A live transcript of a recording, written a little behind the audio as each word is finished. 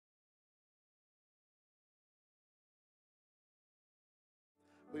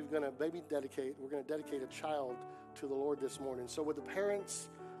we're going to dedicate a child to the Lord this morning. So with the parents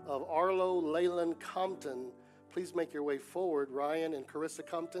of Arlo Leyland Compton, please make your way forward. Ryan and Carissa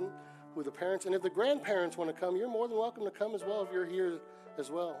Compton with the parents. And if the grandparents want to come, you're more than welcome to come as well if you're here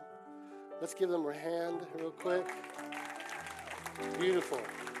as well. Let's give them a hand real quick. Beautiful.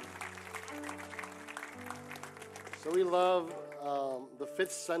 So we love the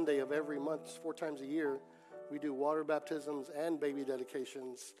fifth Sunday of every month, 4 times a year. We do water baptisms and baby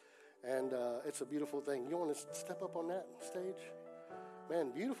dedications, and it's a beautiful thing. You want to step up on that stage?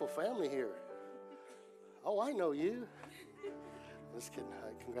 Man, beautiful family here. Oh, I know you. Just kidding. Hi,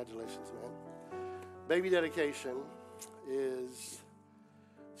 congratulations, man. Baby dedication is,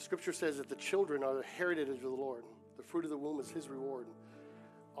 Scripture says that the children are the heritage of the Lord. The fruit of the womb is his reward.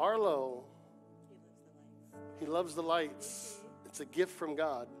 Arlo, he loves the lights. It's a gift from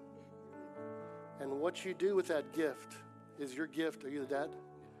God. And what you do with that gift is your gift. Are you the dad?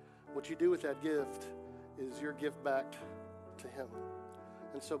 What you do with that gift is your gift back to him.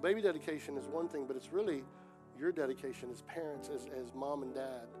 And so baby dedication is one thing, but it's really your dedication as parents, as mom and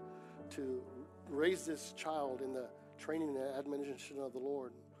dad, to raise this child in the training and admonition of the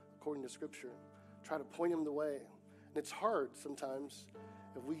Lord, according to Scripture. Try to point him the way. And it's hard sometimes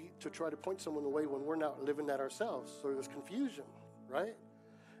to try to point someone the way when we're not living that ourselves. So there's confusion, right?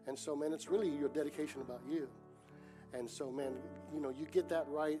 And so, man, it's really your dedication about you. And so, man, you get that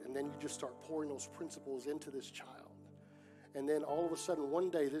right, and then you just start pouring those principles into this child. And then all of a sudden, one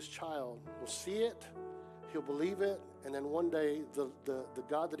day, this child will see it, he'll believe it, and then one day, the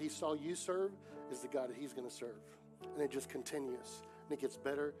God that he saw you serve is the God that he's going to serve. And it just continues, and it gets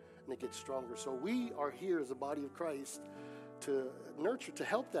better, and it gets stronger. So we are here as a body of Christ to nurture, to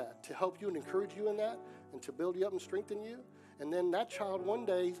help you and encourage you in that, and to build you up and strengthen you. And then that child, one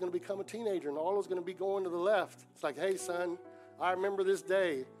day, he's going to become a teenager, and Arlo's going to be going to the left. It's like, hey, son, I remember this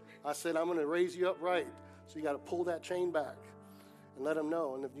day. I said, I'm going to raise you up right. So you got to pull that chain back and let him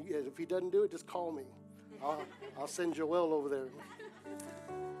know. And if he doesn't do it, just call me. I'll send Joel over there.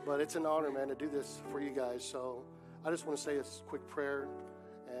 But it's an honor, man, to do this for you guys. So I just want to say a quick prayer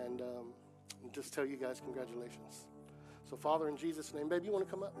and just tell you guys congratulations. So, Father, in Jesus' name, baby, you want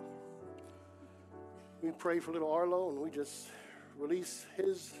to come up? We pray for little Arlo, and we just release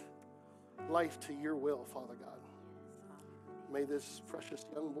his life to your will, Father God. May this precious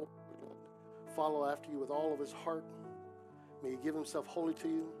young boy follow after you with all of his heart. May he give himself wholly to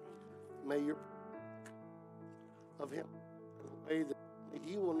you. May your of him in a way that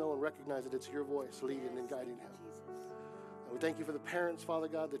he will know and recognize that it's your voice leading and guiding him. And we thank you for the parents, Father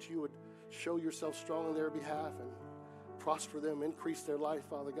God, that you would show yourself strong on their behalf and prosper them, increase their life,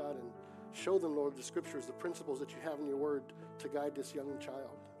 Father God, and show them, Lord, the Scriptures, the principles that you have in your word to guide this young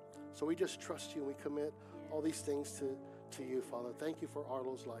child. So we just trust you, and we commit all these things to you, Father. Thank you for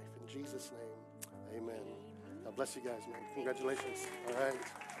Arlo's life. In Jesus' name, amen. God bless you guys, man. Congratulations. All right.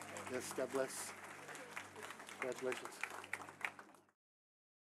 Yes, God bless. Congratulations.